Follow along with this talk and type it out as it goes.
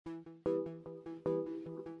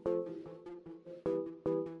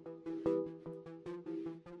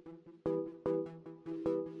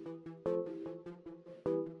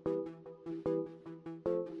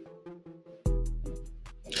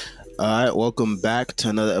All right, welcome back to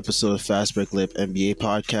another episode of Fast Break Lip NBA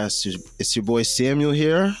podcast. It's your boy Samuel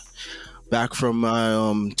here, back from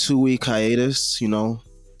my 2 week hiatus.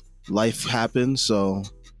 Life happened, so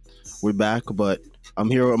we're back. But I'm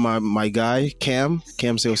here with my guy Cam.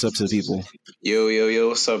 Cam, say what's up to the people. Yo,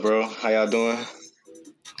 what's up, bro? How y'all doing?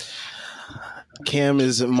 Cam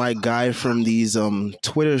is my guy from these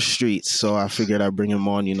Twitter streets, so I figured I'd bring him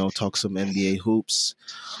on. Talk some NBA hoops.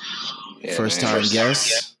 Yeah, First man. time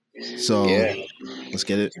guest. So Yeah. let's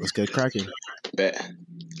get it cracking. Bet.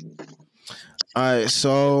 All right,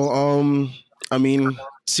 so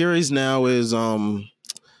series now is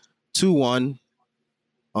 2-1.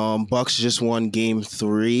 Bucks just won game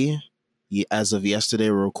 3 as of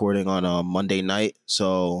yesterday. We're recording on Monday night,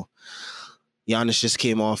 so Giannis just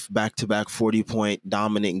came off back-to-back 40-point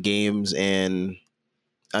dominant games, and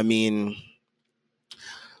I mean,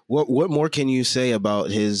 what more can you say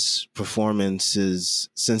about his performances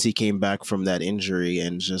since he came back from that injury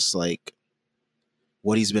and just like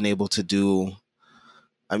what he's been able to do?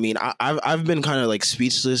 I mean, I've been kind of like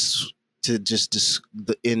speechless to just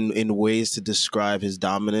in ways to describe his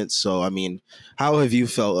dominance. So I mean, how have you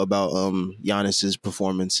felt about Giannis's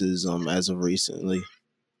performances as of recently?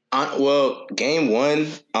 Well, game one,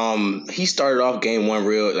 he started off game one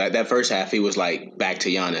real like that first half. He was like back to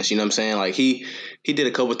Giannis. You know what I'm saying? Like he did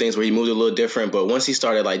a couple things where he moved a little different, but once he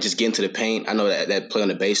started like just getting to the paint, I know that play on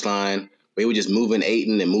the baseline where he was just moving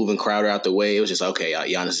Aiton and moving Crowder out the way. It was just okay.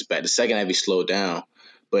 Giannis is back. The second half he slowed down,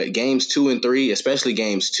 but games 2 and 3, especially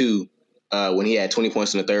games 2, when he had 20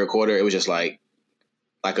 points in the third quarter, it was just like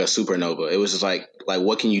a supernova. It was just like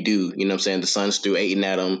what can you do? You know what I'm saying? The Suns threw Aiton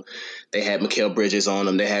at him. They had Mikal Bridges on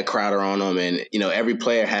them. They had Crowder on them. And, every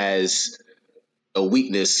player has a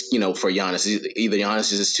weakness, for Giannis. Either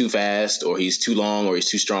Giannis is just too fast or he's too long or he's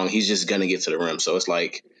too strong. He's just going to get to the rim. So it's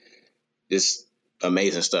like this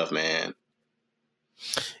amazing stuff, man.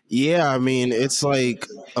 Yeah, I mean, it's like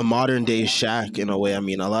a modern day Shaq in a way. I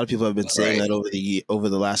mean, a lot of people have been saying that over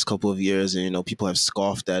the last couple of years, and people have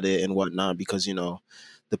scoffed at it and whatnot because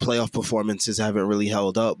the playoff performances haven't really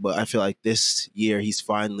held up. But I feel like this year he's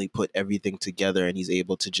finally put everything together and he's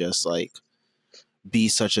able to just like be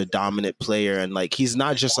such a dominant player, and like he's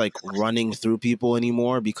not just like running through people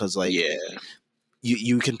anymore because like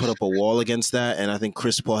you can put up a wall against that. And I think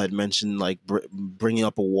Chris Paul had mentioned like bringing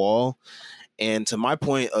up a wall. And to my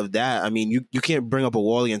point of that, I mean, you can't bring up a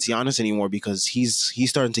wall against Giannis anymore because he's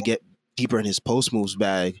starting to get deeper in his post moves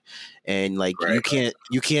bag, and like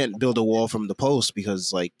you can't build a wall from the post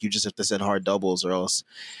because like you just have to set hard doubles or else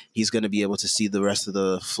he's going to be able to see the rest of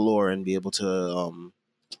the floor and be able to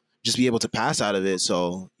just be able to pass out of it.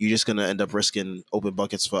 So you're just going to end up risking open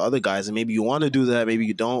buckets for other guys. And maybe you want to do that, maybe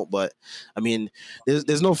you don't. But I mean,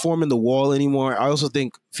 there's no form in the wall anymore. I also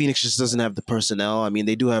think Phoenix just doesn't have the personnel. I mean,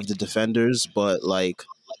 they do have the defenders, but like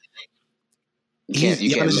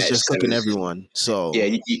Giannis is just cooking everyone. So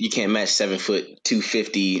yeah, you can't match 7 foot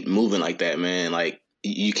 250 moving like that, man. Like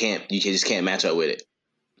you just can't match up with it.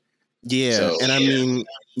 Yeah, so, and I mean,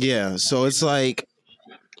 yeah. So it's like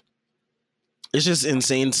it's just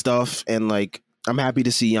insane stuff, and like I'm happy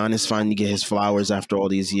to see Giannis finally get his flowers after all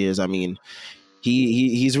these years. I mean,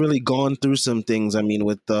 he's really gone through some things. I mean,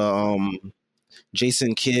 with the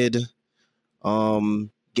Jason Kidd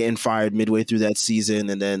getting fired midway through that season,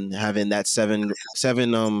 and then having that seven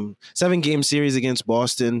game series against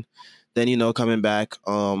Boston, then coming back,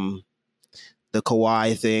 the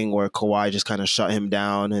Kawhi thing where Kawhi just kind of shut him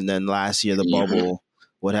down, and then last year the bubble,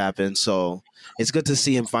 what happened. So it's good to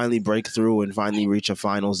see him finally break through and finally reach a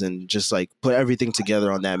finals and just like put everything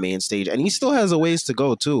together on that main stage. And he still has a ways to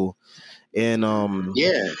go too, in a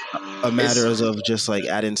matter of just like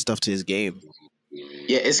adding stuff to his game.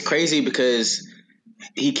 Yeah, it's crazy because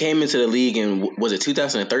he came into the league in, was it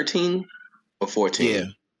 2013 or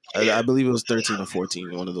 14? Yeah. I believe it was 13 or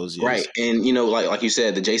 14, one of those years. Right. And, like you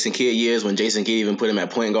said, the Jason Kidd years when Jason Kidd even put him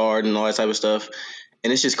at point guard and all that type of stuff.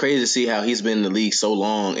 And it's just crazy to see how he's been in the league so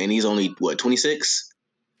long and he's only, 26?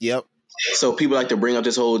 Yep. So people like to bring up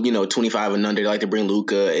this whole, 25 and under. They like to bring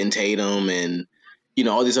Luka and Tatum and,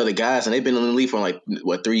 all these other guys. And they've been in the league for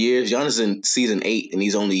 3 years? Giannis is in season 8 and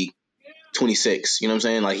he's only 26. You know what I'm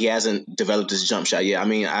saying? Like he hasn't developed his jump shot yet. I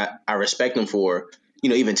mean, I respect him for,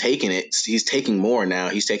 even taking it. He's taking more now.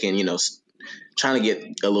 He's taking, trying to get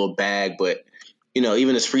a little bag, but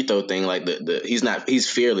even his free throw thing, like he's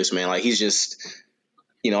fearless, man. Like he's just,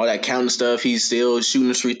 all that counting stuff. He's still shooting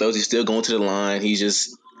the free throws. He's still going to the line. He's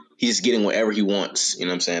just getting whatever he wants. You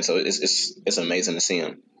know what I'm saying? So it's amazing to see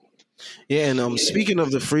him. Yeah, and speaking of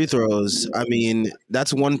the free throws, I mean,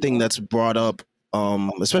 that's one thing that's brought up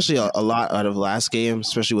especially a lot out of last game,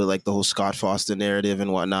 especially with like the whole Scott Foster narrative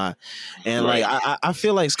and whatnot. And like Right. I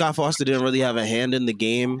feel like Scott Foster didn't really have a hand in the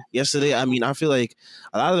game yesterday. I mean, I feel like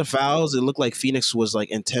a lot of the fouls, it looked like Phoenix was like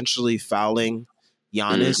intentionally fouling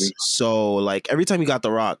Giannis. Hmm. So like every time he got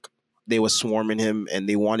the rock, they were swarming him and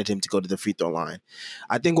they wanted him to go to the free throw line.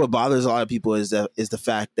 I think what bothers a lot of people is the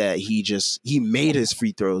fact that he made his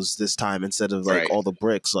free throws this time instead of like Right. all the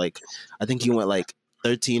bricks. Like I think he went like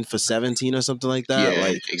 13 for 17 or something like that. Yeah.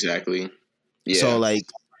 Like Exactly. so Yeah. like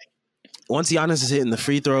once Giannis is hitting the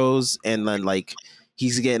free throws and then like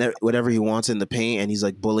he's getting whatever he wants in the paint and he's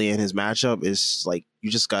like bullying his matchup, it's like you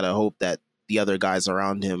just gotta hope that the other guys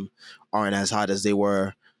around him aren't as hot as they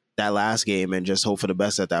were that last game and just hope for the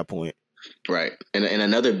best at that point. Right. And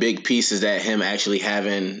another big piece is that him actually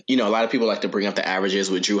having, a lot of people like to bring up the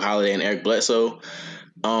averages with Drew Holiday and Eric Bledsoe.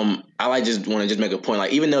 I like just want to just make a point.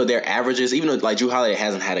 Like, even though their averages, even though like Drew Holiday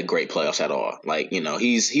hasn't had a great playoffs at all, like,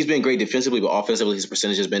 he's been great defensively, but offensively his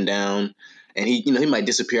percentage has been down. And he might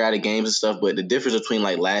disappear out of games and stuff. But the difference between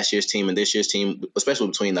like last year's team and this year's team, especially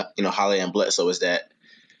between Holiday and Bledsoe, is that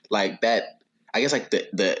like that I guess like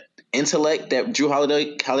the intellect that Drew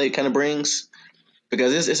Holiday kind of brings.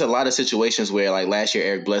 Because it's a lot of situations where like last year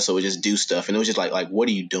Eric Bledsoe would just do stuff and it was just like what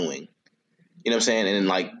are you doing? You know what I'm saying? And then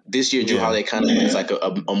like this year Drew Yeah. Holiday kind of is like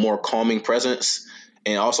a more calming presence.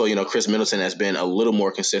 And also, Chris Middleton has been a little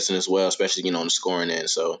more consistent as well, especially, on the scoring end.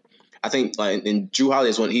 So I think like and Drew Holiday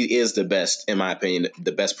is when he is the best, in my opinion,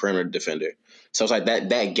 the best perimeter defender. So it's like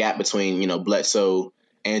that gap between, Bledsoe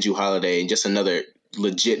and Drew Holiday and just another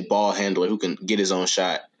legit ball handler who can get his own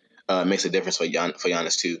shot makes a difference for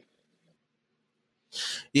Giannis too.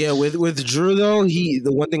 Yeah, with Drew though,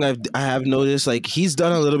 the one thing I have noticed, like he's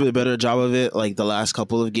done a little bit better job of it, like the last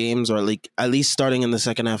couple of games, or like at least starting in the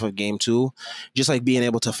second half of game two, just like being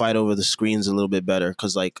able to fight over the screens a little bit better.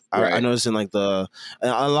 Because like I Right. noticed in like a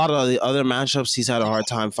lot of the other matchups, he's had a hard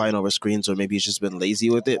time fighting over screens, or maybe he's just been lazy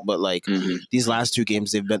with it. But like Mm-hmm. these last two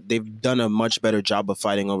games, they've done a much better job of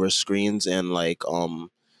fighting over screens and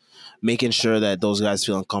making sure that those guys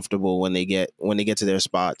feel uncomfortable when they get to their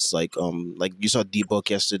spots. Like you saw D Book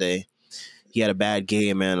yesterday. He had a bad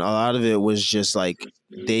game, and a lot of it was just like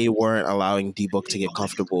they weren't allowing D Book to get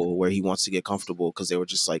comfortable where he wants to get comfortable because they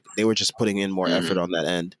were just putting in more effort on that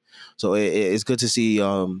end. So it's good to see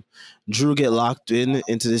Drew get locked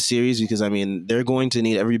into this series because I mean they're going to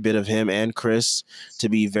need every bit of him and Chris to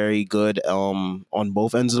be very good on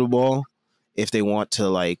both ends of the ball if they want to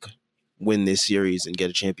like win this series and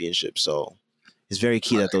get a championship. So it's very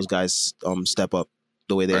key that those guys step up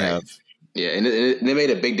the way they Right. have. Yeah, and it made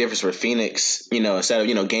a big difference for Phoenix. Instead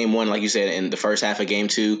of game one, like you said, in the first half of game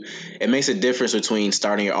two, it makes a difference between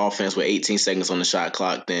starting your offense with 18 seconds on the shot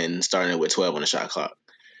clock than starting it with 12 on the shot clock.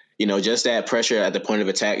 Just that pressure at the point of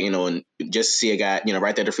attack. And just see a guy,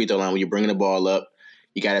 right there at the free throw line when you're bringing the ball up,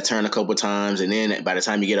 you got to turn a couple times, and then by the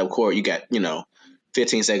time you get up court, you got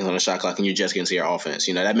 15 seconds on the shot clock, and you're just getting to your offense.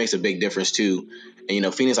 That makes a big difference too.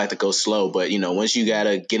 And Phoenix like to go slow, but once you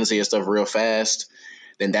gotta get into your stuff real fast,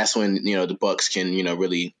 then that's when the Bucks can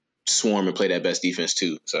really swarm and play that best defense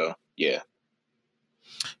too. So yeah.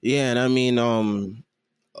 Yeah, and I mean,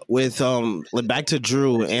 with back to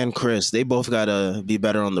Drew and Chris, they both gotta be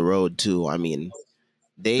better on the road too. I mean,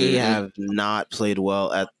 they have not played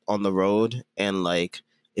well on the road, and like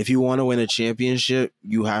if you want to win a championship,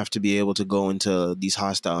 you have to be able to go into these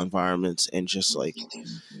hostile environments and just like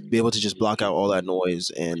be able to just block out all that noise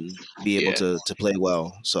and be able Yeah. to play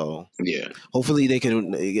well. So Yeah. hopefully they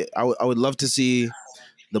can. I would love to see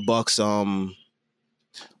the Bucks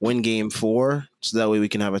win game 4 so that way we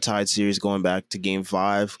can have a tied series going back to game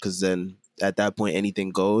 5 because then at that point anything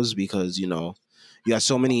goes because you got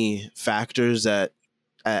so many factors at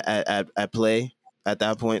play at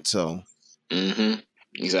that point. So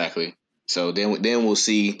Exactly. So then we'll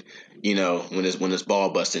see when it's ball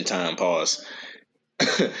busting time. Pause.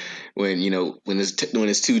 when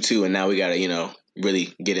it's 2-2 and now we gotta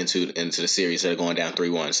really get into the series that are going down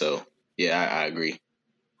 3-1. So yeah, I agree.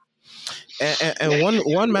 and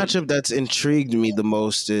one matchup that's intrigued me the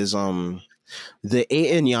most is the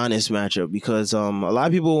Ayton Giannis matchup because a lot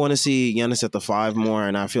of people want to see Giannis at the 5 more,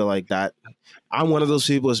 and I feel like that I'm one of those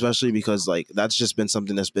people, especially because like that's just been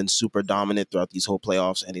something that's been super dominant throughout these whole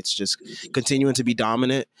playoffs, and it's just continuing to be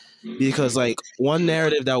dominant. Because like one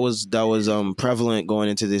narrative that was prevalent going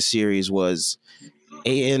into this series was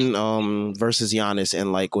Ayton versus Giannis,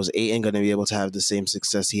 and like was Ayton going to be able to have the same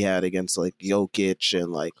success he had against like Jokic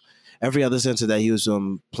and like every other center that he was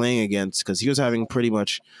playing against because he was having a pretty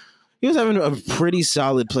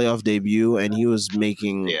solid playoff debut, and he was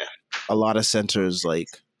making a lot of centers like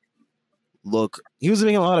he was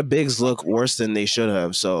making a lot of bigs look worse than they should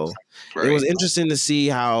have. So it Right. was interesting to see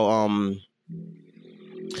how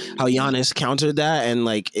Giannis countered that, and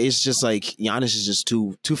like it's just like Giannis is just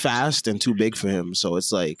too fast and too big for him. So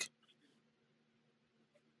it's like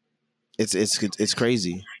it's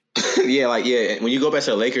crazy. yeah. When you go back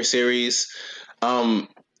to the Lakers series, um,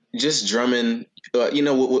 just Drummond, AD,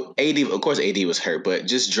 of course, AD was hurt, but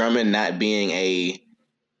just Drummond not being a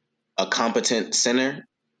competent center,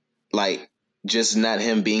 like just not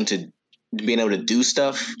him being able to do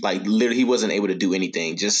stuff. Like literally, he wasn't able to do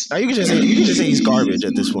anything. Just You can just say he's garbage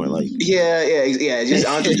at this point. Like yeah. Just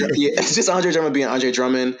it's just Andre Drummond being Andre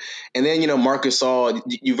Drummond, and then Marcus Gasol.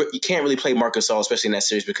 You can't really play Marcus Gasol, especially in that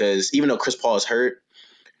series, because even though Chris Paul is hurt,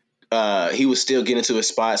 he was still getting to his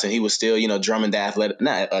spots, and he was still, Drummond the athletic,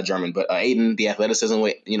 not Drummond, but Aiden the athleticism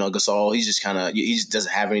with, Gasol. He's just he just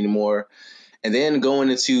doesn't have it anymore. And then going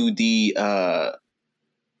into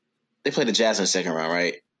they played the Jazz in the second round,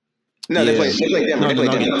 right? No, they played Denver. No, They the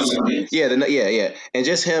played Denver. Nuggets. Yeah. And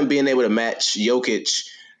just him being able to match Jokic,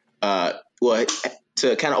 well,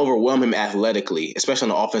 to kind of overwhelm him athletically, especially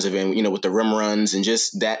on the offensive end, with the rim runs and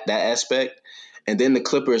just that aspect. And then the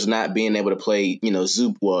Clippers not being able to play, they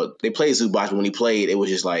played Zubac, but when he played, it was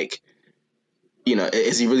just like,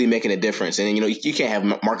 is he really making a difference? And then, you can't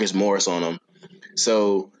have Marcus Morris on him.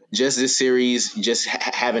 So just this series, just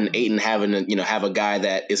having Ayton, have a guy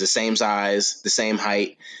that is the same size, the same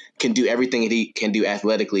height, can do everything that he can do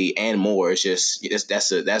athletically and more. It's just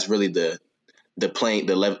that's really the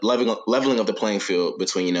leveling of the playing field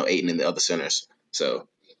between Ayton and the other centers. So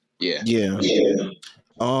yeah. Yeah.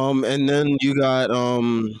 And then you got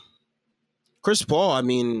Chris Paul. I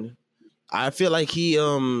mean, I feel like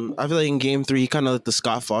in game 3 he kind of let the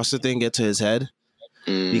Scott Foster thing get to his head,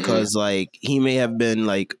 Mm-hmm. because like he may have been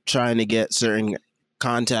like trying to get certain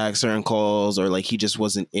contacts, certain calls, or like he just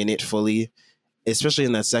wasn't in it fully, especially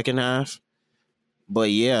in that second half. But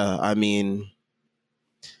yeah, I mean,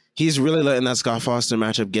 he's really letting that Scott Foster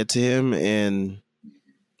matchup get to him, and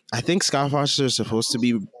I think Scott Foster is supposed to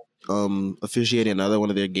be officiating another one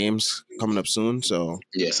of their games coming up soon. So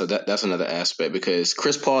Yeah, so that's another aspect, because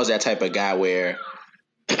Chris Paul is that type of guy where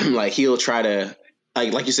like he'll try to,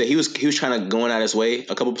 like you said, he was trying to going out his way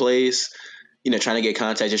a couple plays, trying to get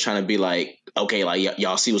contact, just trying to be like, okay, like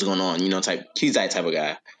y'all see what's going on, type. He's that type of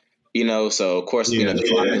guy, So of course, yeah, the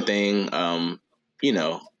flopping thing, you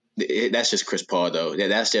know, that's just Chris Paul though.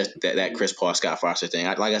 That's just that Chris Paul Scott Foster thing.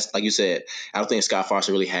 Like you said, I don't think Scott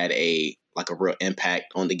Foster really had a real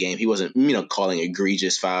impact on the game. He wasn't calling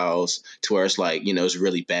egregious fouls to where it's like it's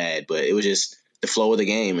really bad, but it was just the flow of the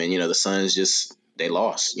game, and the Suns just they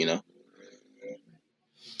lost.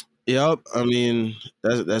 yep. I mean,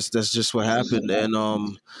 that's just what happened, and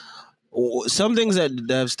some things that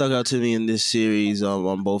have stuck out to me in this series,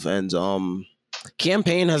 on both ends. Cam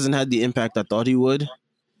Payne hasn't had the impact I thought he would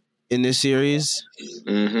in this series.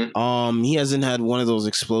 Mm-hmm. He hasn't had one of those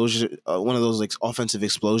like offensive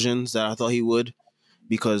explosions that I thought he would,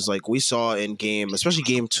 because like we saw in especially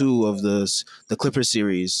game 2 of the Clippers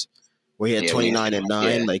series, where he had Yeah, 29 and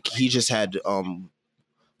 9. yeah, Like he just had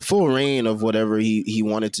full reign of whatever he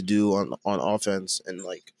wanted to do on offense, and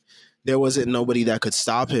like there wasn't nobody that could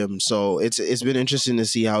stop him. So it's been interesting to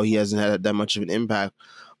see how he hasn't had that much of an impact.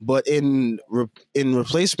 But in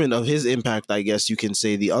replacement of his impact, I guess you can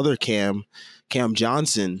say the other Cam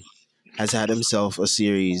Johnson, has had himself a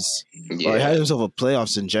series, or had yeah. himself a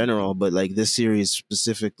playoffs in general. But like this series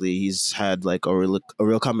specifically, he's had like a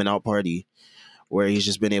real coming out party, where he's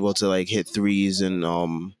just been able to like hit threes, and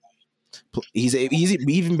he's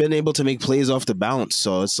even been able to make plays off the bounce.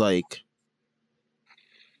 So it's like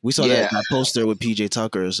we saw Yeah, that poster with PJ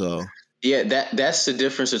Tucker. So yeah, that's the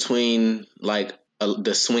difference between like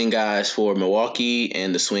the swing guys for Milwaukee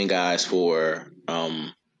and the swing guys for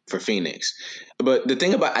Phoenix. But the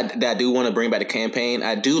thing that I do want to bring back the campaign,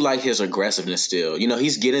 I do like his aggressiveness still.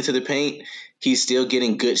 He's getting to the paint. He's still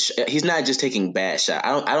getting good. He's not just taking bad shots.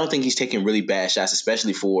 I don't think he's taking really bad shots,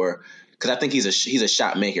 especially because I think he's a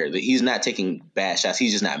shot maker. He's not taking bad shots.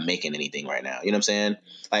 He's just not making anything right now. You know what I'm saying?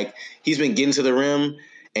 Like he's been getting to the rim,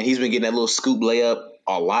 and he's been getting that little scoop layup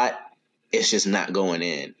a lot. It's just not going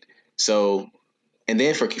in. So, and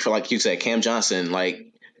then for like you said, Cam Johnson,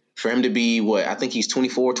 like for him to be what I think he's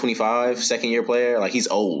 24, 25, second year player, like he's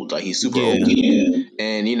old, like he's super yeah, old. Yeah.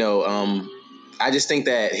 And I just think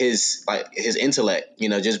that his intellect,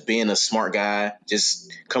 just being a smart guy,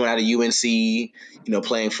 just coming out of UNC,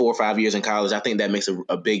 playing 4 or 5 years in college, I think that makes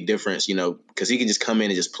a big difference, because he can just come in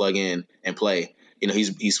and just plug in and play.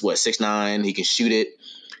 He's what 6'9", he can shoot it.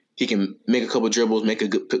 He can make a couple dribbles, make a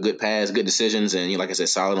good pass, good decisions, and like I said,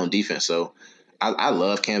 solid on defense. So I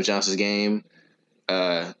love Cam Johnson's game.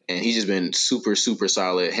 And he's just been super, super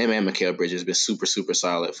solid. Him and Mikal Bridges been super, super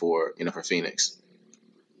solid for for Phoenix.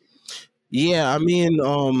 Yeah, I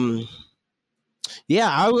mean, yeah,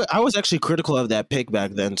 I was actually critical of that pick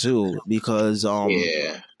back then too because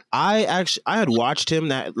Yeah. I had watched him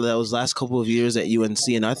those last couple of years at UNC,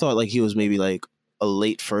 and I thought like he was maybe like a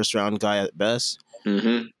late first round guy at best.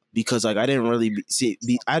 Mm-hmm. Because like I didn't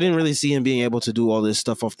really see him being able to do all this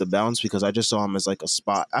stuff off the bounce because I just saw him as like a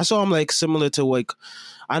spot. I saw him like similar to like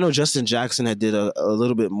I know Justin Jackson had did a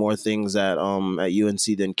little bit more things at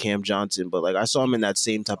UNC than Cam Johnson, but like I saw him in that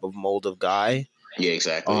same type of mold of guy. Yeah,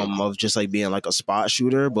 exactly. Of just like being like a spot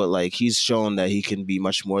shooter, but like he's shown that he can be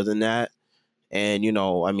much more than that. And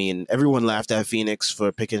I mean, everyone laughed at Phoenix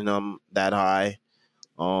for picking him that high.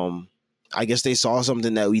 I guess they saw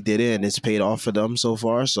something that we didn't, and it's paid off for them so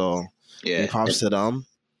far. So, yeah, props to them.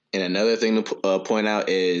 And another thing to point out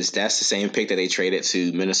is that's the same pick that they traded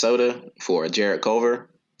to Minnesota for Jarrett Culver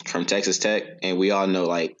from Texas Tech, and we all know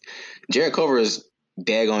like Jarrett Culver is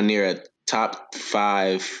daggone near a top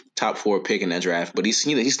 5, top 4 pick in that draft, but he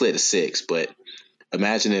slid to 6. But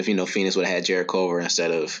imagine if Phoenix would have had Jarrett Culver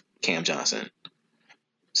instead of Cam Johnson.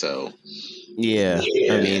 So yeah.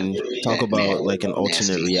 I mean, talk about like an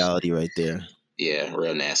alternate reality right there. Yeah,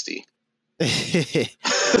 real nasty.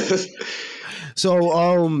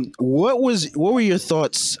 So, what were your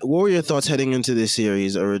thoughts? What were your thoughts heading into this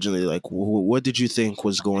series originally? Like, what did you think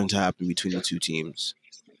was going to happen between the two teams?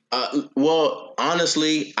 Well,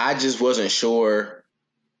 honestly, I just wasn't sure.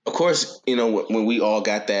 Of course, when we all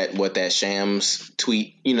got that Shams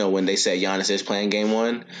tweet, when they said Giannis is playing game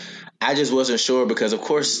 1, I just wasn't sure because, of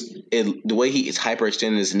course, the way he is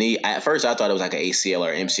hyperextending his knee. At first, I thought it was like an ACL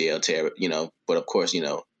or MCL tear, but of course, he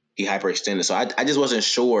hyperextended. So I just wasn't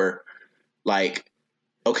sure. Like,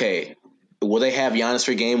 okay, will they have Giannis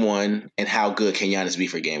for game 1, and how good can Giannis be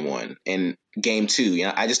for game 1? And game 2,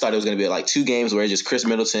 I just thought it was going to be like 2 games where it's just Chris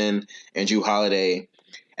Middleton and Jrue Holiday,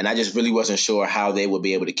 and I just really wasn't sure how they would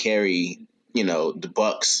be able to carry, the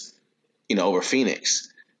Bucks, over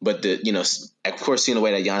Phoenix. But of course, seeing the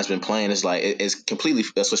way that Giannis been playing is like it's completely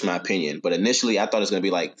switched my opinion. But initially, I thought it was going to be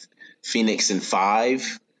like Phoenix in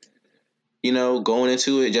 5. Going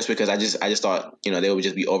into it, just because I just thought, they would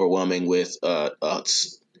just be overwhelming with a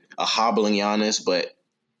hobbling Giannis, but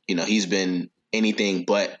he's been anything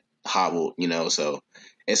but hobbled, so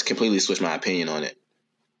it's completely switched my opinion on it.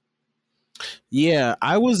 Yeah,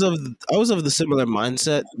 I was of the similar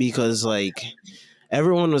mindset because like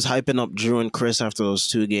everyone was hyping up Jrue and Chris after those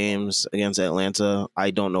 2 games against Atlanta. I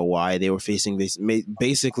don't know why they were facing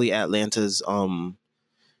basically Atlanta's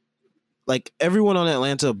like everyone on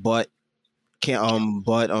Atlanta but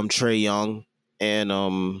Trae Young and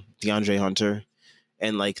DeAndre Hunter,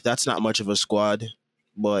 and like that's not much of a squad,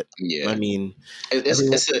 but yeah, I mean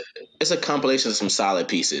it's a compilation of some solid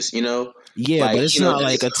pieces, Yeah, like, but it's not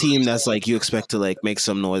like a team that's like you expect to like make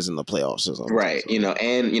some noise in the playoffs or something. Right, and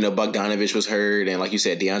Bogdanovich was hurt, and like you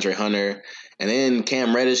said, DeAndre Hunter, and then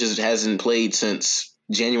Cam Reddish hasn't played since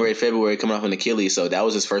January, February, coming off an Achilles, so that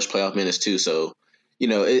was his first playoff minutes too. So,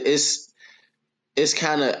 it's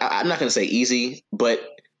kind of, I'm not going to say easy, but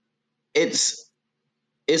it's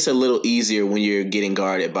a little easier when you're getting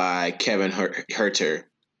guarded by Kevin Huerter,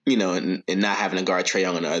 and not having to guard Trae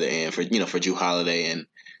Young on the other end for Jrue Holiday, and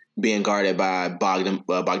being guarded by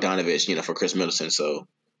Bogdanovich, for Chris Middleton. So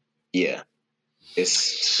yeah,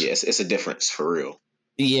 it's a difference for real.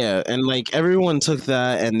 Yeah, and like everyone took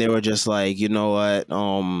that and they were just like, you know what,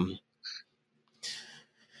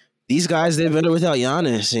 these guys, they're better without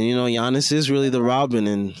Giannis, and Giannis is really the Robin,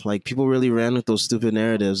 and like people really ran with those stupid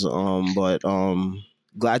narratives. But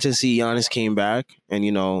glad to see Giannis came back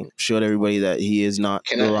and showed everybody that he is not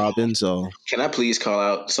Robin. So can I please call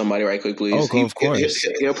out somebody right quick, please? Oh, of course.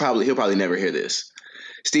 He'll probably never hear this.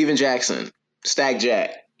 Steven Jackson, Stack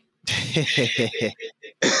Jack.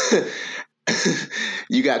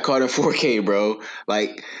 You got caught in 4K, bro.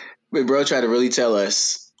 Like, bro tried to really tell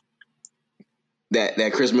us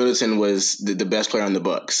that Chris Middleton was the best player on the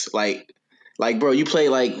Bucks. Like, bro, you play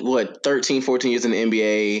like what 13, 14 years in the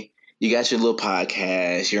NBA. You got your little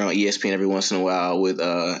podcast. You're on ESPN every once in a while with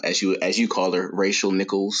as you call her, Rachel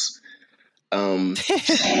Nichols. Bro,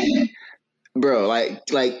 like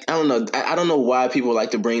I don't know. I don't know why people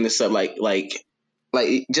like to bring this up. Like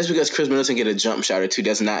just because Chris Middleton get a jump shot or 2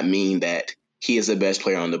 does not mean that he is the best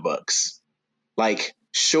player on the Bucks. Like,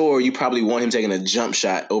 sure, you probably want him taking a jump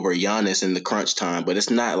shot over Giannis in the crunch time, but it's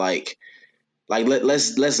not like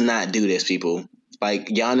let's not do this, people. Like,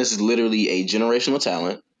 Giannis is literally a generational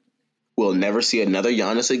talent. We'll never see another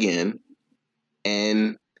Giannis again,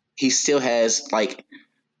 and he still has like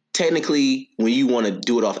technically, when you want to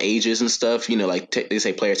do it off ages and stuff, like they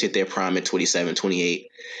say players hit their prime at 27, 28.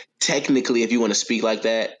 Technically, if you want to speak like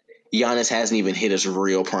that, Giannis hasn't even hit his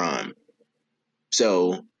real prime.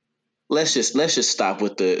 So let's just stop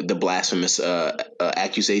with the blasphemous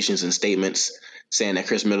accusations and statements saying that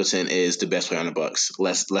Chris Middleton is the best player on the Bucks.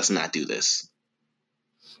 Let's not do this.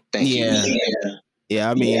 Thank you.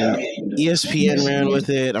 Yeah. I mean, ESPN ran with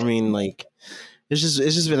it. I mean, like, it's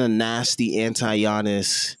just been a nasty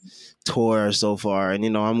anti-Giannis tour so far,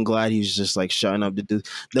 and I'm glad he's just like shutting up to do.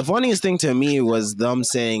 The funniest thing to me was them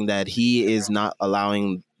saying that he is not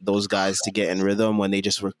allowing those guys to get in rhythm when they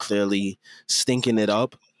just were clearly stinking it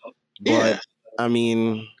up. But I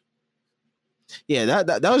mean, yeah,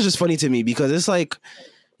 that was just funny to me because it's like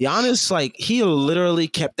Giannis, like, he literally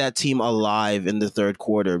kept that team alive in the third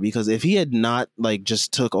quarter, because if he had not like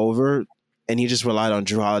just took over and he just relied on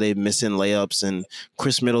Jrue Holiday missing layups and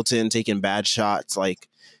Chris Middleton taking bad shots, like,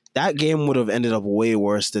 that game would have ended up way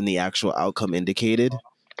worse than the actual outcome indicated.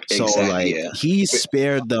 So he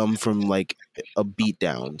spared them from like a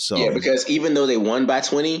beatdown. So because even though they won by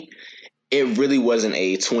 20, it really wasn't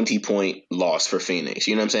a 20-point loss for Phoenix.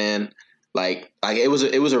 You know what I'm saying? Like it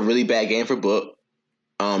was a really bad game for Book.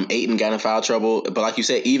 Ayton got in foul trouble, but like you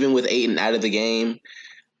said, even with Ayton out of the game,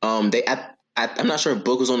 I'm not sure if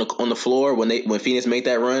Book was on the floor when Phoenix made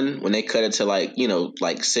that run, when they cut it to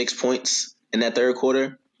like 6 points in that third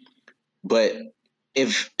quarter. But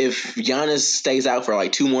if Giannis stays out for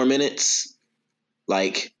like 2 more minutes,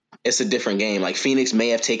 like, it's a different game. Like, Phoenix may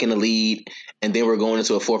have taken the lead, and then we're going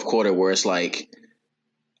into a fourth quarter where it's like,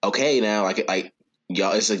 okay, now like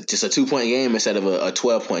y'all, it's just a 2-point game instead of a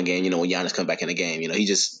 12-point game. When Giannis comes back in the game, he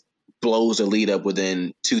just blows the lead up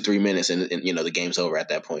within 2-3 minutes, and the game's over at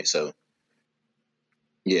that point. So,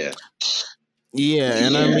 yeah,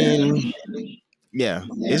 and I mean, yeah,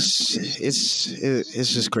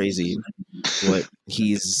 it's just crazy what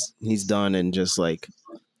he's done, and just like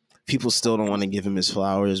people still don't want to give him his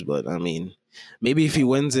flowers. But I mean, maybe if he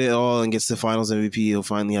wins it all and gets the Finals MVP, he'll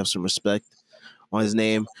finally have some respect on his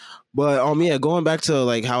name. But going back to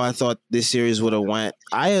like how I thought this series would have went,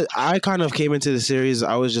 I kind of came into the series,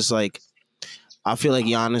 I was just like, I feel like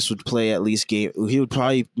Giannis would play at least game. He would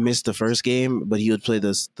probably miss the first game, but he would play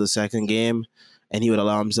the second game, and he would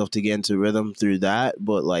allow himself to get into rhythm through that.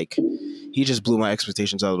 But like, he just blew my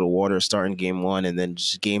expectations out of the water starting game 1, and then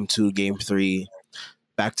just game 2, game 3,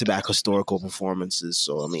 back-to-back historical performances.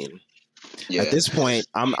 So I mean, at this point,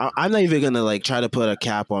 I'm not even gonna like try to put a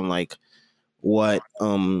cap on like what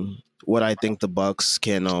I think the Bucks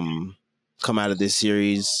can come out of this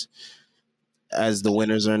series as the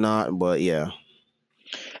winners or not. But yeah,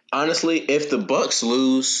 honestly, if the Bucks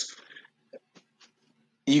lose,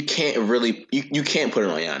 you can't really you can't put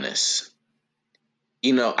it on Giannis.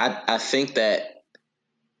 I think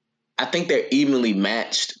they're evenly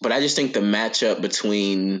matched, but I just think the matchup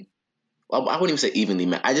between, well, I wouldn't even say evenly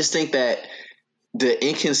matched. I just think that the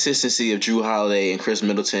inconsistency of Jrue Holiday and Chris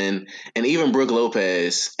Middleton, and even Brook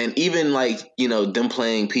Lopez, and even them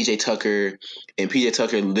playing PJ Tucker, and PJ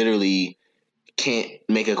Tucker literally can't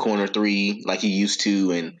make a corner 3 like he used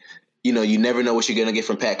to, and you never know what you're gonna get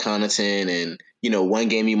from Pat Connaughton, and one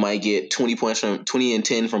game you might get 20 and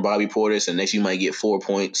 10 from Bobby Portis, and next you might get 4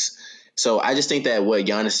 points. So I just think that what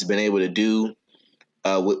Giannis has been able to do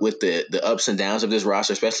with the ups and downs of this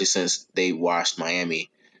roster, especially since they washed Miami,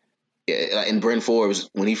 and Bryn Forbes,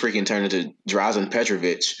 when he freaking turned into Drazen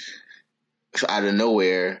Petrovic out of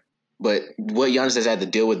nowhere. But what Giannis has had to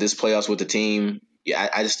deal with this playoffs with the team,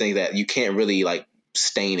 I just think that you can't really like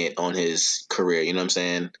stain it on his career. You know what I'm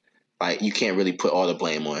saying? Like, you can't really put all the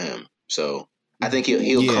blame on him. So I think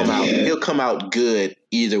he'll come out good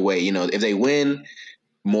either way. If they win,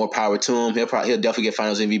 more power to him. He'll definitely get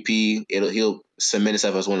Finals MVP. He'll cement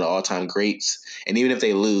himself as one of the all-time greats. And even if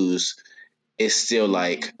they lose, it's still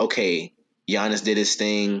like, okay, Giannis did his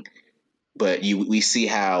thing, but we see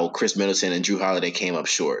how Chris Middleton and Jrue Holiday came up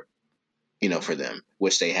short, for them,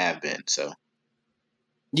 which they have been. So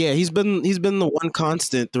yeah, he's been the one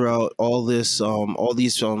constant throughout all these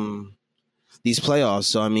playoffs.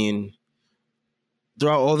 So I mean,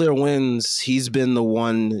 throughout all their wins, he's been the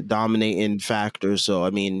one dominating factor. So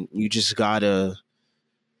I mean, you just gotta.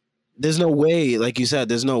 There's no way, like you said,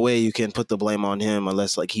 there's no way you can put the blame on him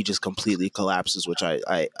unless like he just completely collapses, which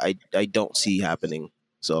I don't see happening.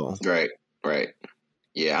 So right.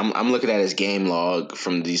 Yeah, I'm looking at his game log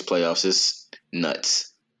from these playoffs. It's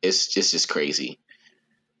nuts. It's just crazy.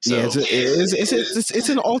 So. Yeah, it's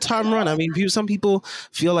an all-time run. I mean, some people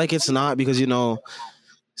feel like it's not because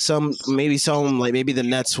maybe the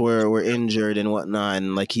Nets were injured and whatnot,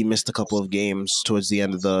 and like he missed a couple of games towards the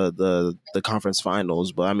end of the conference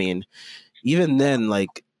finals. But I mean, even then,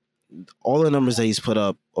 like all the numbers that he's put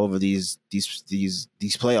up over these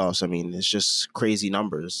playoffs, I mean, it's just crazy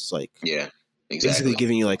numbers. Like Yeah, basically exactly.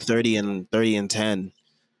 giving you like 30 and 10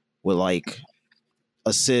 with like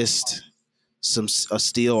assist, a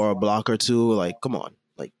steal or a block or two. Like, come on,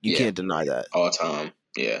 like you Yeah, can't deny that. all time.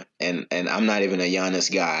 Yeah, and I'm not even a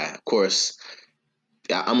Giannis guy. Of course,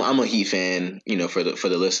 I'm a Heat fan. For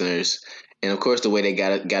the listeners, and of course the way they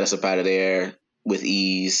got us up out of there with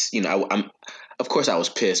ease. I'm of course I was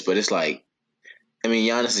pissed, but it's like, I mean,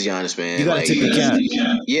 Giannis is Giannis, You man. got to Like, tip the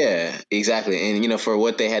cap. yeah, exactly. And for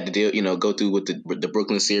what they had to do, go through with the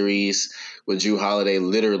Brooklyn series with Drew Holiday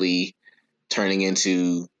literally turning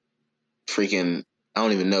into freaking, I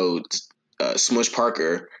don't even know, Smush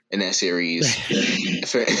Parker in that series,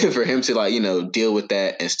 for him to like deal with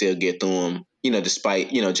that and still get through him,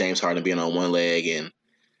 despite James Harden being on one leg and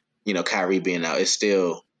Kyrie being out, it's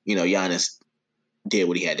still Giannis did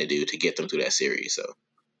what he had to do to get them through that series. So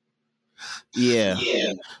Yeah.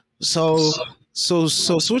 So so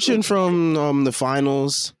switching from the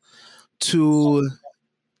finals to,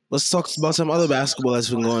 let's talk about some other basketball that's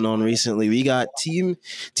been going on recently. We got Team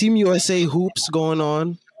USA hoops going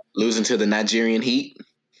on. losing to the Nigerian Heat.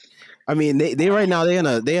 I mean, they right now they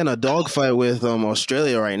in a dogfight with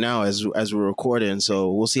Australia right now as we're recording.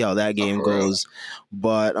 So we'll see how that Oh, game for real. goes.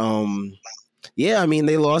 But yeah, I mean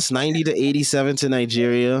they lost 90-87 to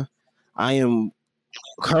Nigeria. I am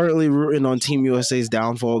currently rooting on Team USA's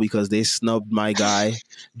downfall because they snubbed my guy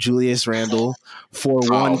Julius Randle for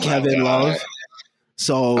Oh one my Kevin god. Love.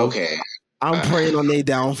 So Okay. I'm praying on their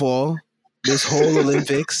downfall this whole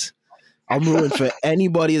Olympics. I'm rooting for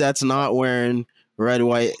anybody that's not wearing red,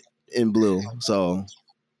 white, and blue. So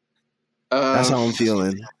that's Um. how I'm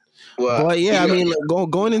feeling. Well, But yeah, I mean,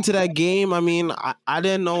 going into that game, I mean, I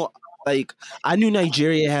didn't know. Like, I knew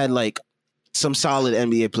Nigeria had like some solid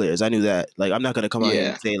NBA players. I knew that. Like, I'm not gonna come out here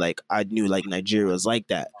and yeah. say like I knew like Nigeria was like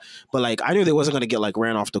that. But like, I knew they wasn't gonna get like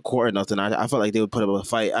ran off the court or nothing. I felt like they would put up a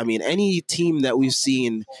fight. I mean, any team that we've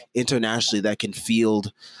seen internationally that can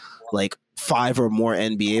field like 5 or more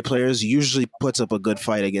NBA players usually puts up a good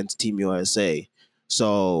fight against Team USA.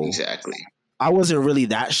 So Exactly. I wasn't really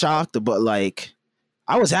that shocked, but like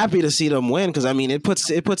I was happy to see them win because I mean it puts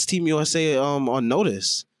Team USA on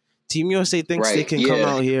notice. Team USA thinks they Right. can come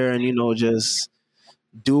Yeah. out here and just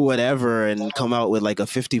do whatever and come out with like a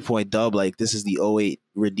 50-point dub like this is the '08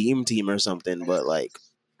 Redeem team or something, but like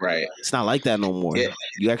Right. it's not like that no more. Yeah.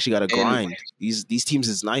 You actually got to And grind. These teams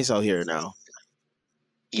is nice out here now.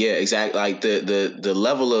 yeah, exactly. Like the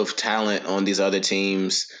level of talent on these other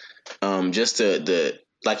teams. Just the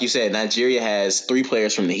like you said, Nigeria has 3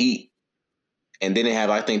 players from the Heat, and then they have,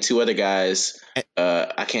 I think, 2 other guys.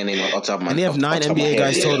 I can't name off the top of my And they have off, 9 off the top of my NBA head.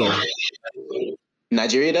 guys total.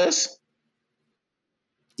 Nigeria does.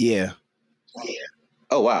 Yeah.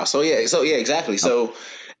 Oh wow. So yeah, exactly. So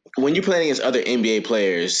when you're playing against other NBA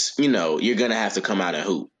players, you're gonna have to come out and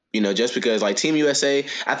hoop. Just because like Team USA,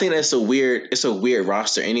 I think it's a weird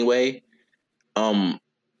roster anyway. Um,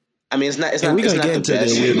 I mean, And we're it's gonna not get the into their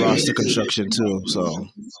best. weird roster construction too. So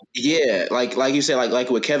Yeah, like you said, like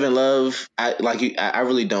with Kevin Love, I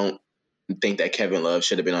really don't think that Kevin Love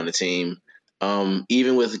should have been on the team.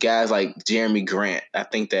 Even with guys like Jeremy Grant, I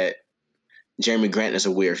think that Jeremy Grant is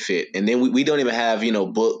a weird fit. And then we don't even have,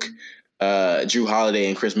 Book, Drew Holiday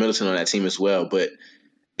and Chris Middleton on that team as well. But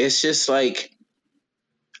it's just like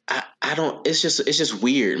I don't. It's just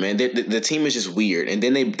weird, man. The team is just weird. And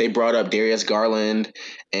then they brought up Darius Garland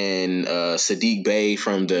and Sadiq Bey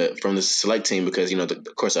from the select team because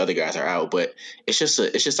of course the other guys are out. But it's just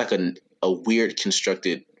like a weird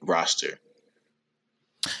constructed roster.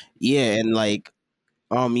 yeah, and like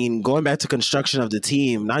I mean, going back to construction of the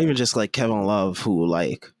team, not even just like Kevin Love, who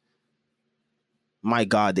like my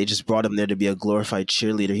God, they just brought him there to be a glorified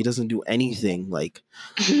cheerleader. He doesn't do anything. Like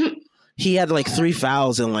he had like 3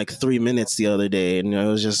 fouls in like 3 minutes the other day, and it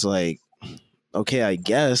was just like, okay, I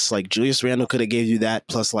guess like Julius Randle could have gave you that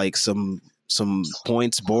plus like some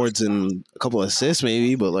points, boards, and a couple of assists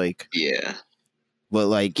maybe, Yeah,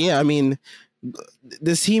 yeah, I mean,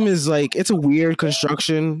 this team is like it's a weird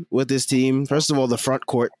construction with this team. First of all, the front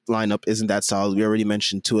court lineup isn't that solid. We already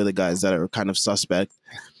mentioned 2 of the guys that are kind of suspect.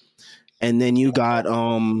 And then you got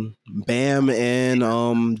Bam and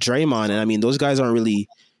Draymond, and I mean those guys aren't really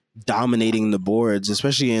dominating the boards,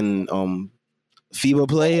 especially in FIBA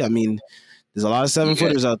play. I mean, there's a lot of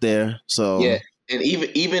 7-footers out there, so yeah. And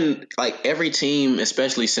even like every team,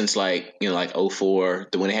 especially since like like '04,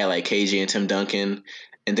 when they had like KG and Tim Duncan,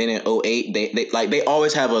 And then in '08, they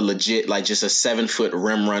always have a legit like just a 7 foot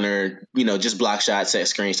rim runner, just block shots, set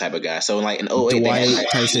screens type of guy. So like in '08 they had Dwight,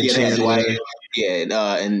 Tyson yeah, they had Chandler. Dwight,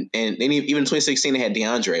 yeah, and then even in 2016 they had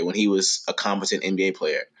DeAndre when he was a competent NBA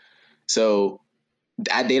player. So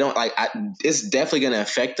they don't it's definitely gonna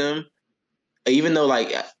affect them. Even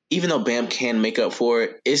though Bam can make up for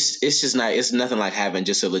it, it's just not it's nothing like having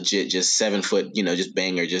just a legit just 7 foot just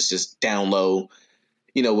banger just down low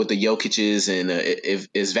with the Jokic's and if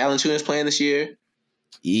is Valanciunas playing this year?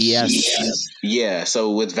 Yes. Yeah.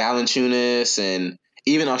 So with Valanciunas and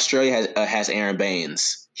even Australia has Aaron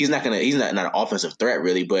Baines. He's not an offensive threat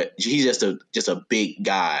really, but he's just a big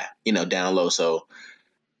guy, down low. So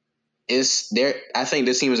it's there. I think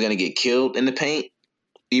this team is going to get killed in the paint,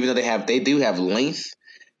 even though they do have length.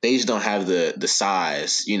 They just don't have the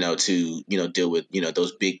size, to deal with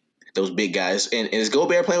those big guys. And is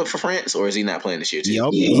Gobert playing for France, or is he not playing this year too?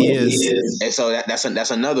 Yup, he is. And so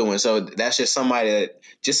that's another one. So that's just somebody that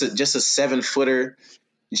just a 7 footer.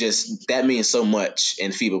 Just that means so much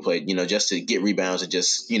in FIBA play. Just to get rebounds and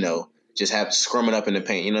just have scrumming up in the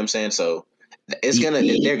paint. You know what I'm saying? So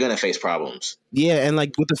they're gonna face problems. Yeah, and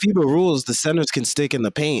like with the FIBA rules, the centers can stick in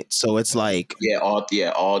the paint, so it's like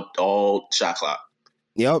all shot clock.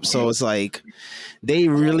 Yep. So it's like they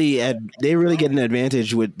really get an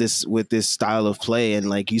advantage with this style of play, and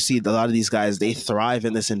like you see a lot of these guys, they thrive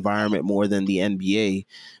in this environment more than the NBA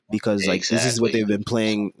because like this is what they've been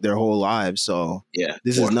playing their whole lives. So yeah,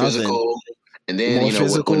 this is nothing. Physical, and then more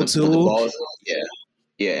physical when too. The ball,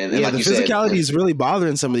 and like the physicality is really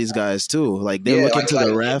bothering some of these guys too. Like they're looking to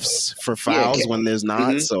the refs for fouls when there's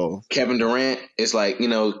not. So Kevin Durant is like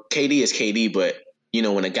KD is KD, but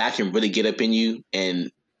when a guy can really get up in you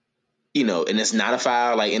and and it's not a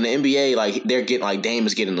foul. Like in the NBA, like they're getting like Dame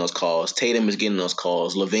is getting those calls, Tatum is getting those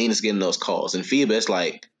calls, LaVine is getting those calls, and FIBA it's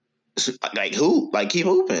like who? Like keep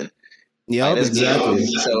hooping. Yeah, exactly.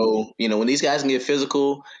 So when these guys can get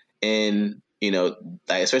physical and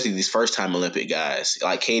like especially these first time Olympic guys,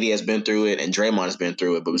 like KD has been through it and Draymond has been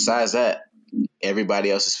through it, but besides that, everybody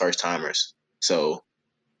else is first timers. So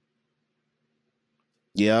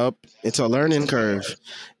yep, it's a learning curve.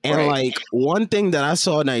 And like one thing that I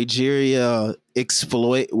saw Nigeria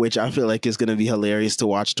exploit, which I feel like is going to be hilarious to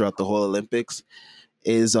watch throughout the whole Olympics,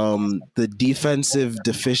 is the defensive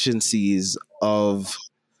deficiencies of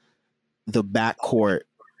the backcourt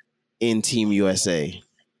in Team USA.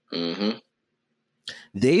 Mm-hmm.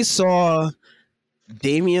 They saw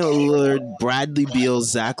Damian Lillard, Bradley Beal,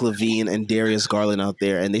 Zach LaVine, and Darius Garland out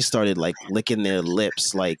there, and they started like licking their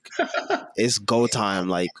lips like it's go time,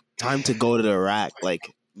 like time to go to the rack.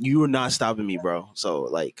 Like you are not stopping me, bro. So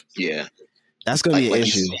like, yeah, that's gonna be an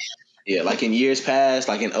issue. Yeah, like in years past,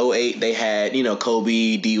 like in '08, they had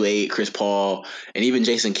Kobe, D Wade, Chris Paul, and even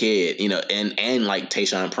Jason Kidd, and like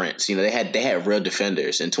Tayshaun Prince. They had real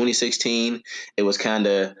defenders. In 2016, it was kind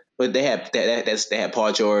of, but they had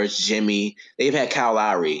Paul George, Jimmy. They've had Kyle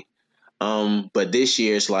Lowry, but this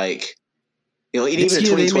year's like, even in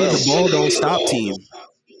 2012, they made the ball don't stop team.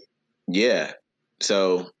 Yeah,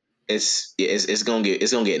 so it's gonna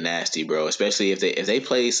get nasty, bro. Especially if they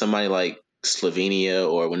play somebody like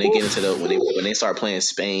Slovenia, or when they get into when they start playing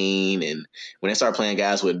Spain, and when they start playing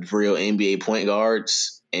guys with real NBA point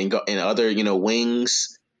guards and other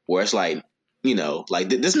wings, where it's like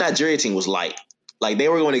this Nigeria team was light, like they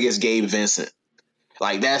were going against Gabe Vincent,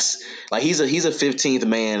 like that's like he's a 15th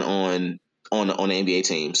man on the NBA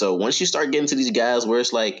team. So once you start getting to these guys where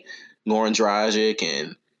it's like Goran Dragic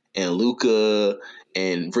and Luka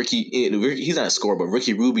and Ricky, he's not a scorer, but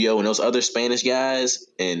Ricky Rubio and those other Spanish guys,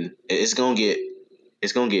 and it's gonna get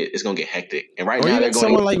hectic. And right now they're going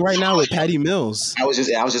someone like right now with Patty Mills. I was just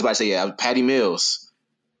about to say Patty Mills.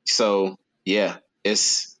 So they're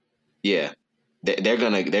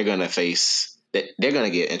gonna face they're gonna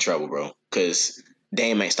get in trouble, bro, because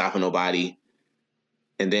Dame ain't stopping nobody.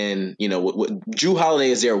 And then Jrue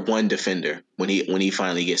Holiday is their one defender when he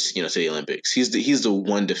finally gets to the Olympics. He's the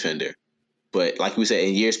one defender. But like we said,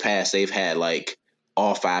 in years past, they've had like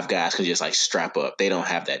all five guys can just like strap up. They don't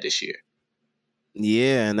have that this year.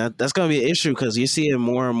 Yeah, and that's gonna be an issue because you're seeing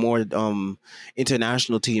more and more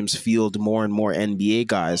international teams field more and more NBA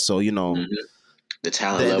guys. So the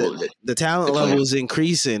talent level, the talent level is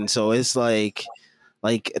increasing. So it's like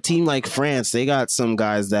a team like France, they got some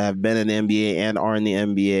guys that have been in the NBA and are in the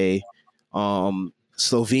NBA.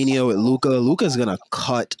 Slovenia with Luka. Luka's gonna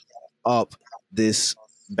cut up this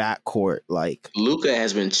backcourt. Like Luka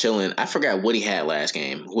has been chilling. I forgot what he had last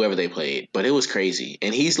game, whoever they played, but it was crazy.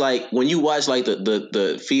 And he's like, when you watch like the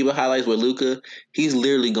FIBA highlights with Luka, he's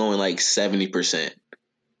literally going like 70%.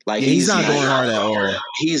 Like Yeah, he's not going hard at all.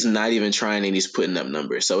 he's not even trying, and he's putting up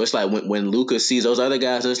numbers. So it's like when Luka sees those other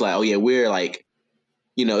guys, it's like, oh yeah, we're like,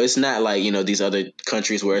 it's not like these other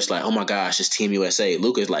countries where it's like, oh my gosh, it's Team USA.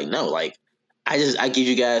 Luka's like, no, like I give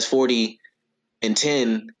you guys 40 and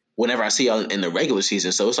 10 whenever I see y'all in the regular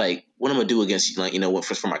season. So it's like, what I'm gonna do against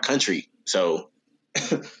for my country. So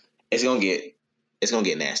it's gonna get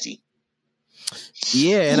nasty.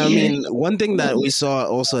 Yeah, and I mean, one thing that we saw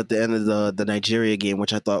also at the end of the Nigeria game,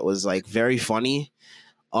 which I thought was like very funny,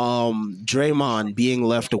 Draymond being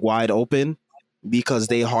left wide open because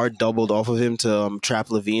they hard doubled off of him to trap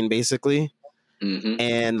Levine basically. Mm-hmm.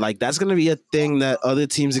 And like that's gonna be a thing that other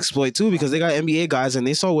teams exploit too, because they got NBA guys and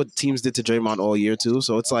they saw what teams did to Draymond all year too.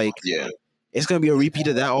 So it's like, it's gonna be a repeat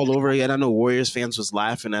of that all over again. I know Warriors fans was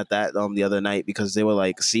laughing at that the other night because they were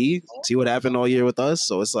like, see what happened all year with us.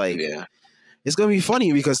 So it's like, it's gonna be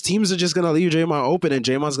funny because teams are just gonna leave Draymond open, and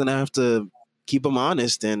Draymond's gonna have to keep him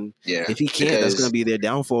honest. And if he can't, that's gonna be their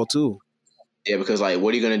downfall too. Yeah, because like,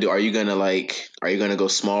 what are you gonna do? Are you gonna go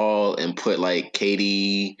small and put like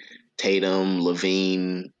KD, Tatum,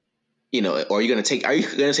 Levine, or are you gonna take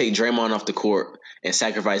Draymond off the court and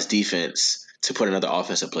sacrifice defense to put another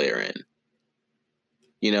offensive player in?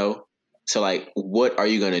 So like, what are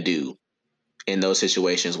you gonna do in those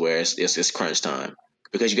situations where it's crunch time?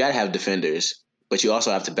 Because you gotta have defenders, but you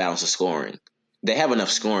also have to balance the scoring. They have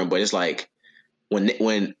enough scoring, but it's like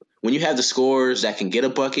when you have the scorers that can get a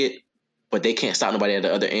bucket, but they can't stop nobody at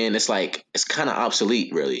the other end, it's like it's kind of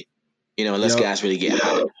obsolete, really. Unless guys really get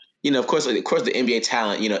hot. Of course, the NBA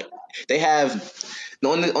talent. They have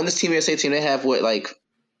on this Team USA team, they have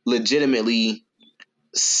legitimately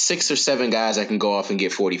 6 or 7 guys that can go off and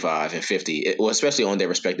get 45 and 50. Especially on their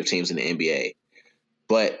respective teams in the NBA.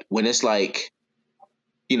 But when it's like,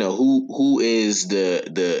 who is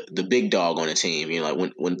the big dog on the team?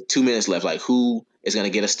 Like when 2 minutes left, like who is going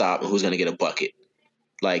to get a stop and who's going to get a bucket?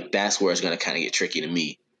 Like that's where it's going to kind of get tricky to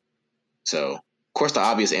me. So, of course, the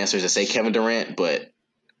obvious answer is to say Kevin Durant, but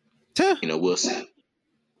we'll see.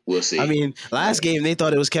 We'll see. I mean, last game they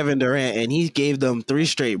thought it was Kevin Durant, and he gave them 3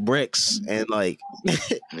 straight bricks, and like,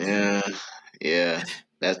 yeah,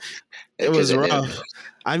 that it was rough.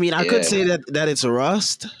 I mean, I could say that it's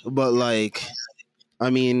rust, but like,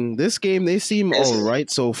 I mean, this game they seem all right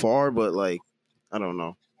so far, but like, I don't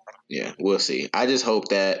know. Yeah, we'll see. I just hope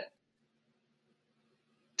that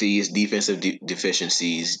these defensive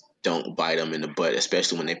deficiencies don't bite them in the butt,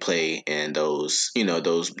 especially when they play in those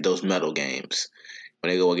medal games,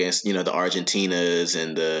 when they go against the Argentinas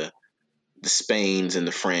and the Spains and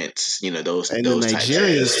the France, those and those the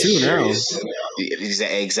Nigerias too now.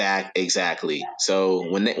 Exactly. So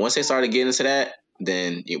once they started getting into that,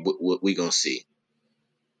 then we gonna see.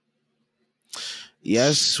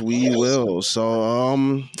 Yes, we will. So,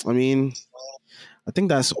 I mean, I think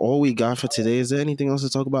that's all we got for today. Is there anything else to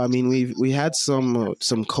talk about? I mean, we had some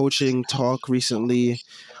coaching talk recently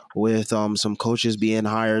with some coaches being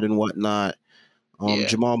hired and whatnot.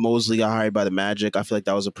 Jamal Mosley got hired by the Magic. I feel like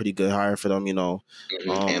that was a pretty good hire for them.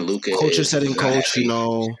 And Luka, coach is setting coach.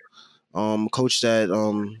 Coach that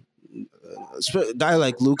guy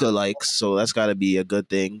like Luka likes, so that's got to be a good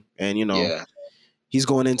thing. And he's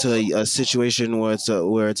going into a situation where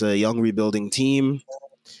it's a young rebuilding team.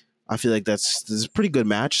 I feel like this is a pretty good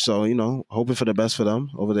match. So, hoping for the best for them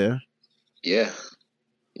over there. Yeah.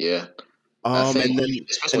 And then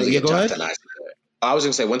go ahead. I was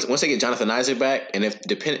gonna say once they get Jonathan Isaac back, and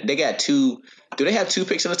they got 2. Do they have 2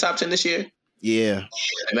 picks in the top 10 this year? Yeah,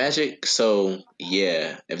 Magic. So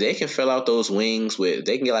yeah, if they can fill out those wings they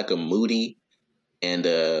can get like a Moody and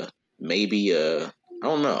maybe I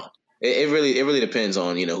don't know. It really depends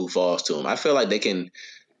on who falls to them. I feel like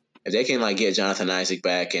if they can like get Jonathan Isaac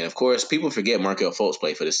back, and of course people forget Markelle Fultz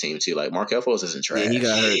played for this team too. Like Markelle Fultz isn't trash. Yeah, he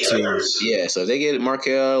got hurt too. Yeah, so if they get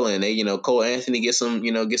Markelle and they Cole Anthony get some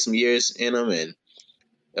years in them, and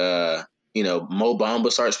Mo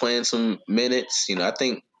Bamba starts playing some minutes. I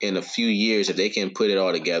think in a few years, if they can put it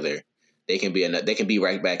all together, they can be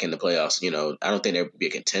right back in the playoffs. I don't think they'll be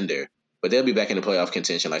a contender, but they'll be back in the playoff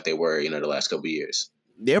contention like they were, the last couple of years.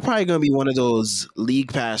 They're probably going to be one of those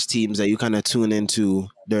league pass teams that you kind of tune into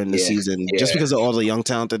during the season, just because of all the young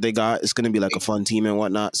talent that they got. It's going to be like a fun team and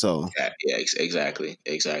whatnot. So yeah, exactly.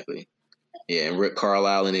 Yeah, and Rick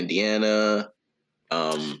Carlisle in Indiana,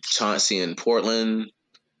 Chauncey in Portland.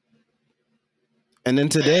 And then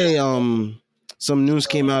today, some news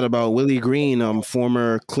came out about Willie Green,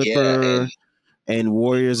 former Clipper and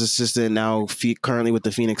Warriors assistant, now currently with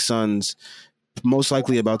the Phoenix Suns, most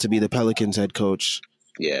likely about to be the Pelicans head coach.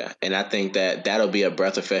 Yeah, and I think that'll be a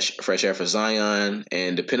breath of fresh air for Zion.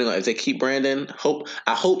 And depending on if they keep Brandon,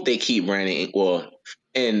 I hope they keep Brandon. Well,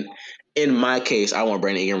 And in my case, I want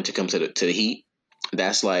Brandon Ingram to come to the Heat.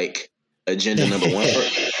 That's like agenda number one.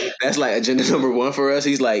 That's like agenda number one for us.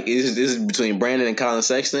 He's like, this is between Brandon and Colin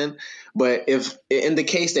Sexton. But if in the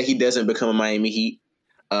case that he doesn't become a Miami Heat,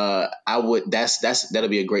 I would. That'll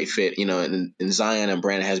be a great fit. And Zion and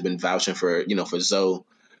Brandon has been vouching for for Zoe.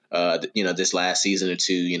 This last season or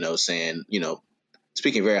two. Saying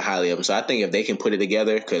speaking very highly of him. So I think if they can put it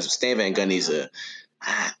together, because Stan Van Gundy's that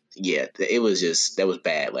was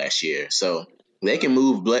bad last year. So they can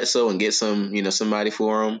move Bledsoe and get somebody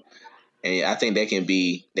for him, and I think they can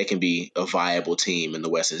be a viable team in the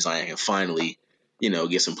West, and Zion can finally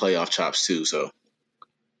get some playoff chops too. So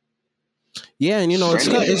yeah, and it's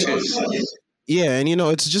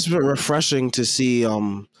just refreshing to see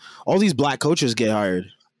all these black coaches get hired.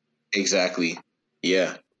 Exactly.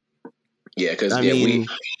 Yeah. Because mean,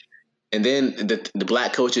 and then the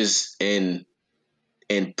black coaches in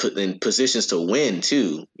positions to win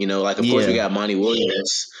too. Like of course we got Monty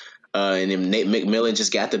Williams, and then Nate McMillan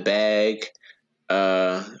just got the bag.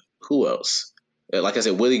 Who else? Like I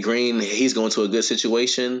said, Willie Green, he's going to a good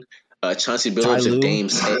situation. Chauncey Billups and Dame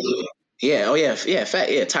stay. Yeah. Oh yeah. Yeah.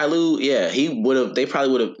 Ty Lue. Yeah. They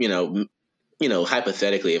probably would have.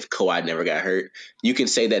 Hypothetically, if Kawhi never got hurt, you can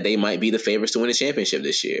say that they might be the favorites to win the championship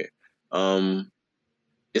this year.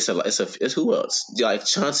 It's who else? Like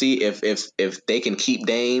Chauncey, if they can keep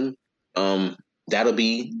Dame, that'll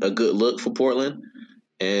be a good look for Portland.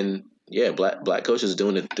 And yeah, black coaches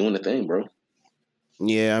doing the thing, bro.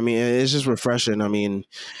 Yeah, I mean, it's just refreshing. I mean,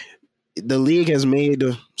 the league has made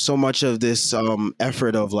so much of this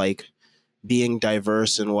effort of like being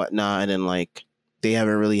diverse and whatnot, and then like they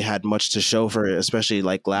haven't really had much to show for it, especially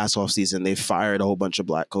like last offseason. They fired a whole bunch of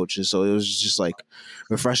black coaches. So it was just like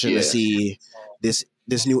refreshing to see this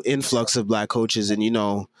new influx of black coaches. And,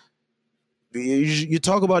 you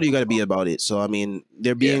talk about it, you got to be about it. So, I mean,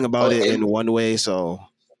 they're being about it in one way. So,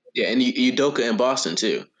 yeah. And Udoka in Boston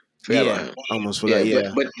too. Almost forgot.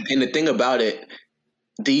 Yeah. But and the thing about it,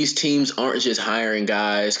 these teams aren't just hiring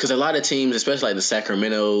guys, because a lot of teams, especially like the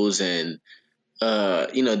Sacramentos and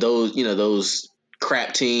those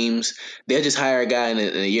crap teams, they'll just hire a guy and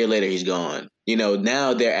a year later he's gone.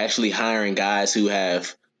 Now they're actually hiring guys who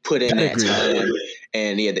have put in that time,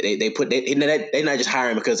 and they're not just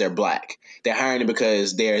hiring because they're black. They're hiring them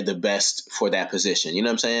because they're the best for that position. You know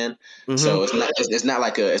what I'm saying? Mm-hmm. So it's not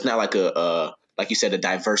like a like you said, a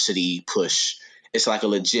diversity push. It's like a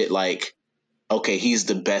legit like, okay, he's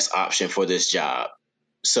the best option for this job,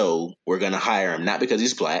 so we're gonna hire him, not because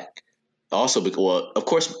he's black. Also, of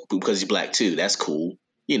course, because he's black too. That's cool.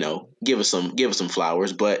 Give us some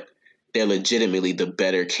flowers, but they're legitimately the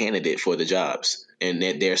better candidate for the jobs, and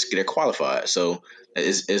they're qualified. So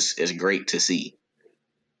it's great to see.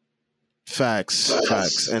 Facts.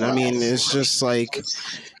 And I mean, it's just like,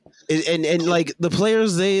 and like the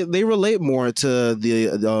players, they relate more to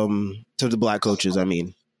the black coaches. I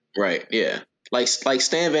mean, right? Yeah, like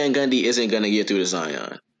Stan Van Gundy isn't gonna get through to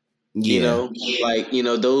Zion. Yeah.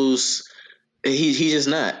 Those. He's just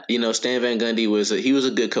not. Stan Van Gundy was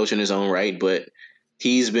a good coach in his own right, but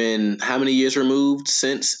he's been how many years removed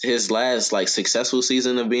since his last like successful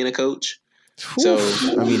season of being a coach? So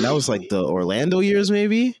I mean, that was like the Orlando years,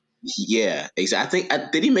 maybe. Yeah, exactly.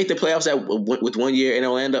 Did he make the playoffs with 1 year in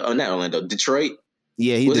Orlando? Oh, not Orlando, Detroit.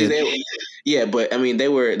 Yeah, he did. Yeah, but I mean,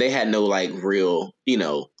 they had no like real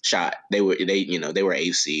shot. They were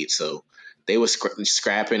 8th seed, so they were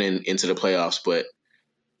scrapping into the playoffs, but.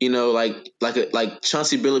 Like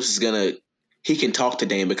Chauncey Billups he can talk to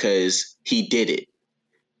Dame because he did it.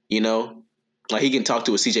 Like he can talk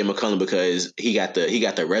to a CJ McCollum because he got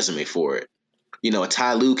the resume for it.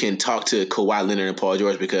 Ty Lue can talk to Kawhi Leonard and Paul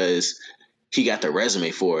George because he got the resume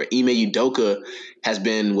for it. Ime Udoka has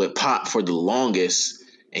been with Pop for the longest,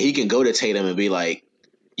 and he can go to Tatum and be like,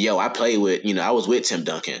 "Yo, I was with Tim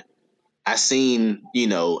Duncan. I seen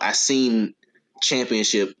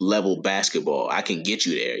championship level basketball. I can get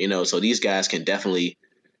you there, so these guys can definitely,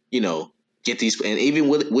 get these, and even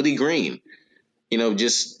Willie Green,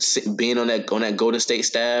 just being on that Golden State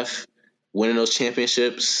staff, winning those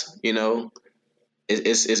championships,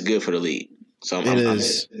 it's good for the league. So it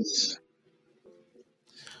is.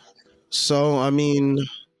 So I mean,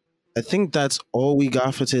 I think that's all we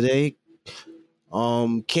got for today.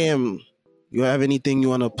 Cam, you have anything you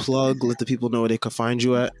want to plug? Let the people know where they can find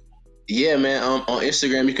you at. Yeah, man. On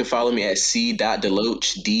Instagram, you can follow me at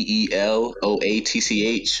c.deloach,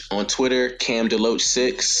 DELOATCH. On Twitter, Cam Deloach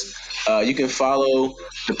 6. You can follow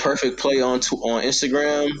The Perfect Play on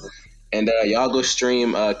Instagram, and y'all go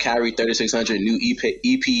stream Kyrie 3600 new EP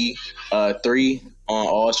 3 on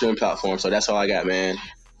all streaming platforms. So that's all I got, man.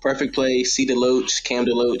 Perfect Play, C Deloach, Cam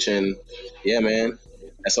Deloach, and yeah, man,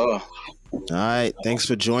 that's all. All right. Thanks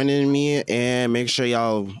for joining me, and make sure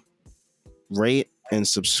y'all rate and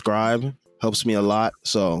subscribe. Helps me a lot.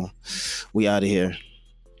 So we out of here.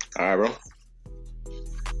 All right, bro.